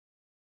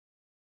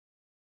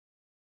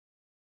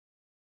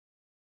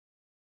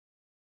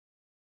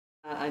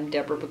I'm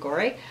Deborah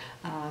Begoray.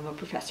 I'm a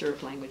professor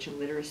of language and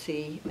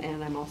literacy,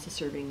 and I'm also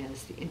serving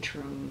as the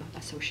interim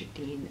associate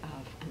dean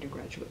of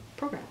undergraduate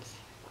programs.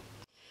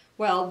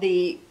 Well,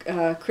 the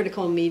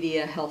critical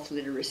media health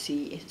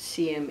literacy,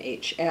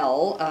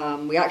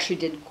 CMHL, we actually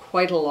did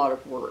quite a lot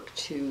of work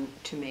to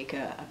make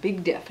a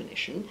big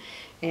definition,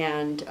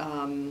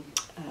 and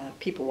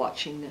people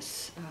watching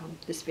this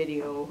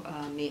video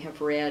may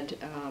have read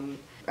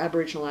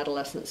Aboriginal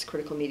Adolescents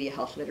Critical Media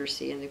Health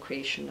Literacy and the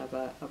creation of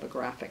a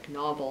graphic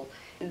novel.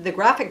 The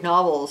graphic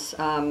novels,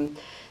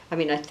 I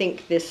mean, I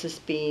think this has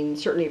been,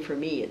 certainly for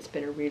me, it's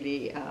been a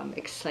really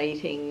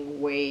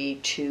exciting way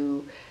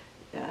to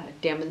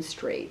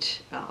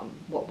demonstrate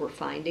what we're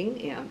finding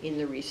in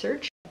the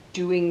research.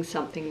 Doing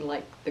something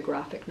like the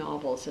graphic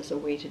novels as a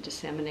way to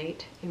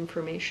disseminate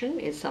information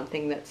is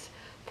something that's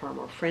far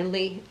more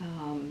friendly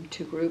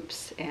to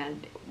groups,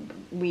 and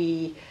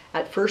we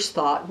at first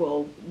thought,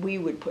 well, we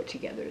would put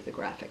together the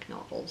graphic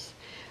novels,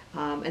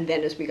 and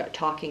then as we got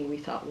talking, we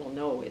thought, well,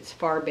 no, it's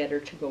far better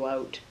to go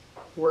out,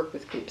 work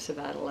with groups of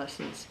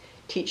adolescents,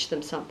 teach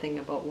them something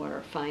about what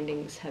our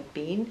findings have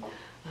been,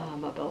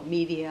 about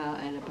media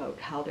and about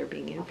how they're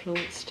being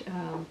influenced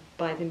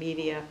by the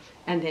media,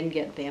 and then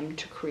get them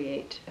to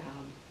create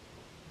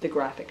the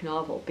graphic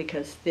novel,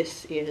 because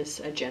this is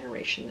a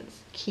generation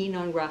that's keen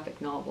on graphic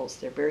novels.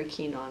 They're very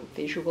keen on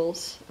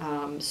visuals.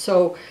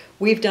 So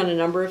we've done a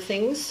number of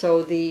things.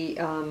 So the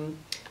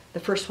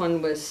first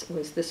one was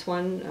this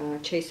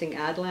one, Chasing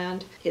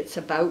Adland. It's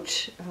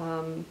about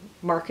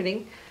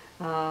marketing,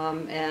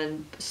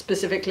 and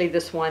specifically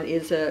this one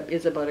is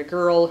about a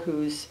girl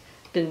who's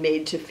been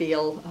made to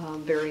feel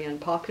very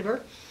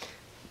unpopular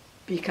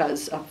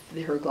because of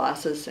her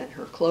glasses and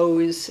her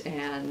clothes,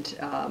 and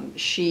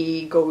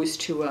she goes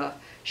to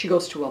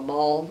a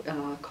mall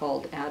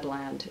called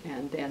Adland,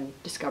 and then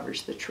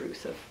discovers the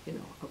truth of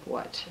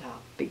what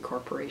big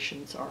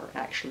corporations are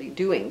actually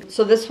doing.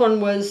 So this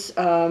one was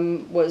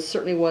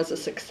certainly a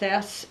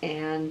success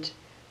and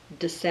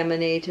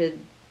disseminated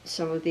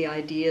some of the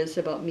ideas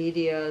about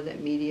media,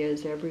 that media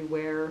is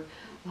everywhere,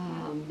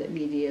 that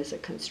media is a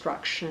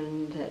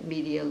construction, that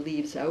media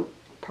leaves out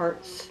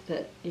parts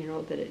that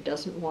that it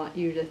doesn't want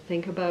you to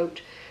think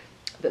about,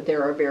 that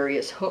there are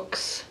various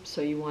hooks, so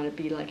you want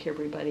to be like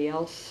everybody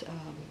else,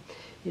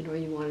 you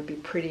want to be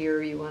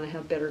prettier, you want to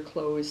have better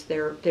clothes.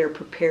 They're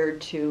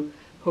prepared to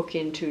hook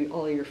into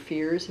all your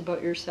fears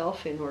about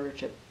yourself in order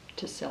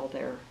to sell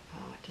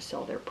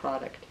their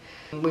product.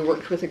 We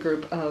worked with a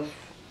group of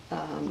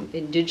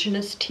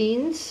Indigenous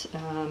teens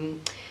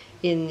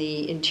in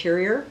the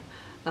interior,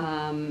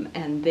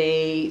 and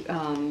they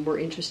were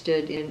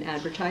interested in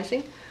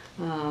advertising,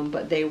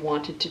 but they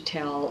wanted to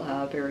tell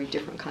a very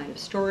different kind of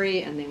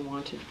story, and they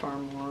wanted far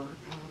more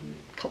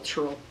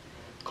cultural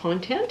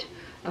content.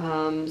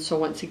 So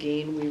once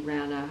again, we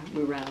ran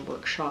a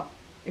workshop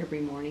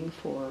every morning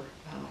for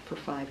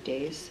 5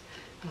 days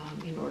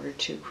in order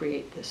to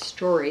create this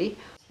story.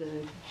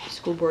 The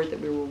school board that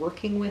we were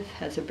working with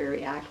has a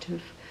very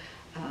active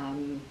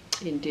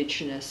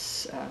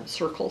Indigenous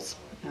circles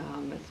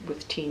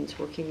with teens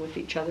working with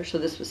each other. So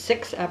this was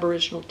 6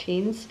 Aboriginal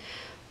teens.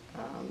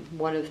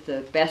 One of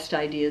the best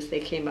ideas they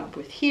came up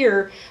with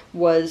here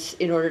was,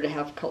 in order to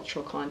have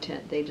cultural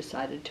content, they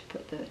decided to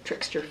put the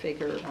trickster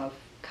figure of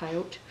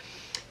Coyote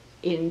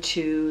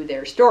into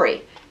their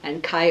story,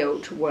 and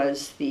Coyote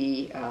was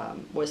the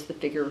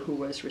figure who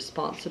was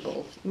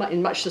responsible,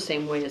 in much the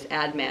same way as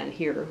Adman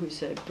here,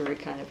 who's a very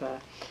kind of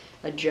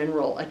a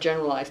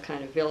generalized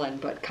kind of villain,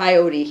 but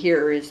Coyote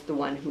here is the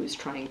one who is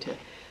trying to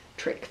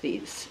trick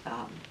these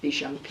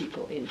young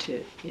people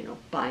into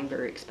buying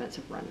very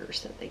expensive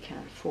runners that they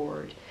can't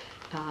afford,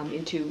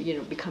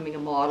 into becoming a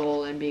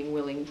model and being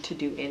willing to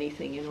do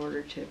anything in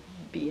order to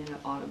be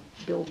on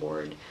a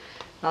billboard,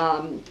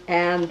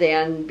 and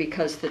then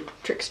because the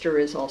trickster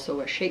is also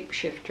a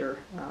shapeshifter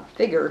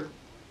figure,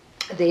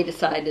 they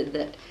decided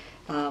that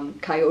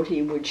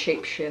Coyote would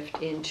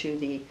shapeshift into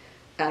the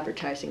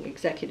advertising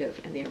executive,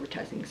 and the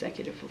advertising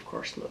executive, of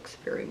course, looks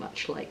very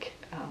much like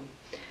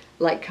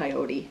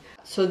Coyote.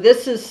 So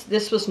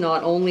this was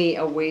not only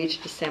a way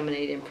to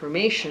disseminate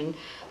information,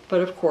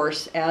 but of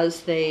course,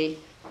 as they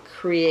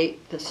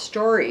create the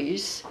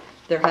stories,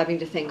 they're having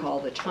to think all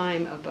the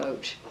time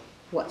about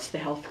what's the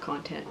health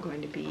content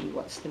going to be,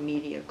 what's the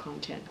media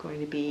content going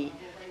to be,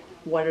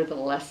 what are the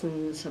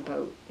lessons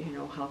about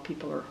how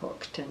people are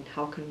hooked, and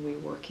how can we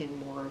work in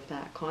more of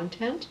that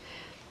content.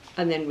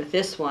 And then with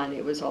this one,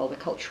 it was all the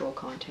cultural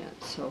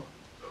content. So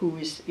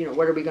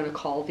what are we going to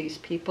call these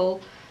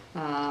people?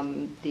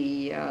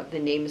 The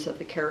names of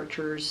the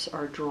characters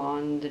are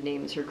drawn. The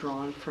names are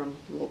drawn from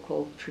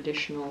local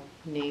traditional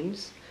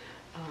names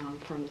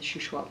from the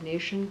Shuswap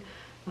Nation,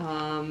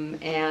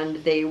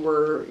 and they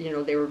were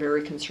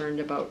very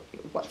concerned about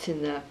what's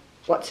in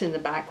the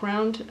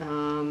background,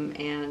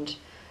 and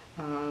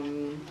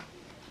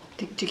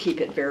to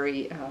keep it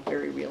very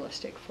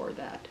realistic for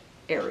that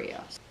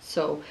area.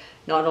 So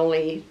not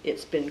only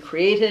it's been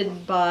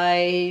created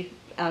by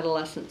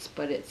adolescents,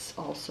 but it's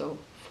also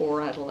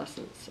for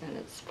adolescents, and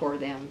it's for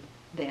them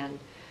then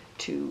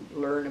to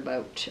learn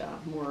about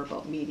more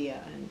about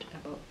media and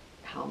about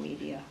how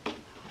media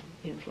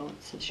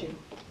influences you.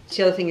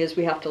 The other thing is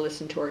we have to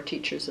listen to our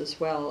teachers as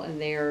well,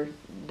 and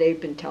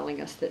they've been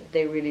telling us that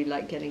they really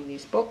like getting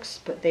these books,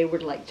 but they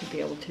would like to be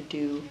able to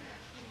do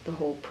the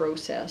whole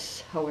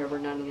process. However,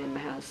 none of them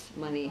has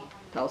money,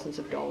 thousands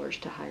of dollars,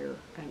 to hire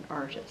an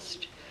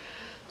artist.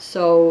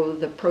 So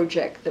the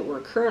project that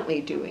we're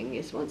currently doing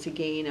is once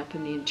again up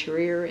in the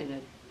interior in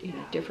a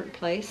different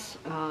place,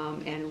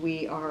 and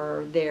we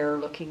are there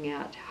looking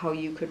at how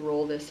you could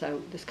roll this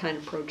kind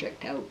of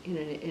project out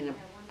in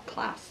a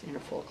class, in a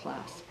full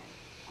class.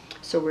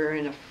 So we're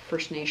in a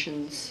First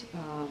Nations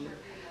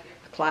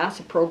class,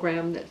 a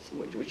program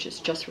which is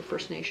just for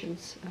First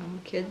Nations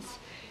kids,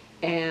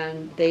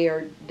 and they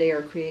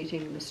are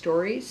creating the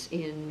stories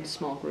in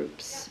small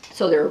groups.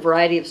 So there are a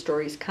variety of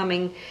stories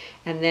coming,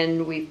 and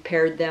then we've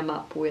paired them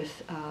up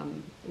with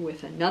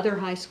another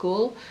high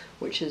school,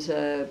 which is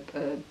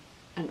an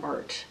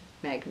art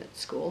magnet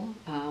school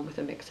with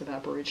a mix of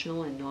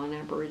Aboriginal and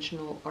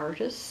non-Aboriginal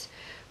artists,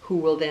 who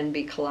will then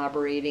be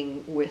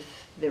collaborating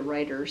with the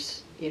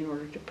writers in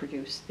order to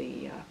produce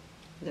the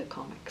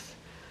comics.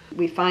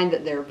 We find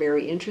that they're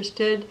very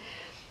interested,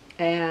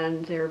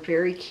 and they're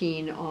very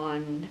keen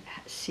on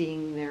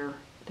seeing their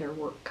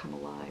work come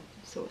alive.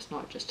 So it's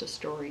not just a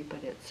story,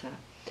 but it's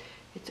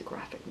a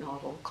graphic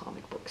novel,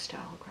 comic book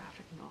style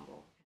graphic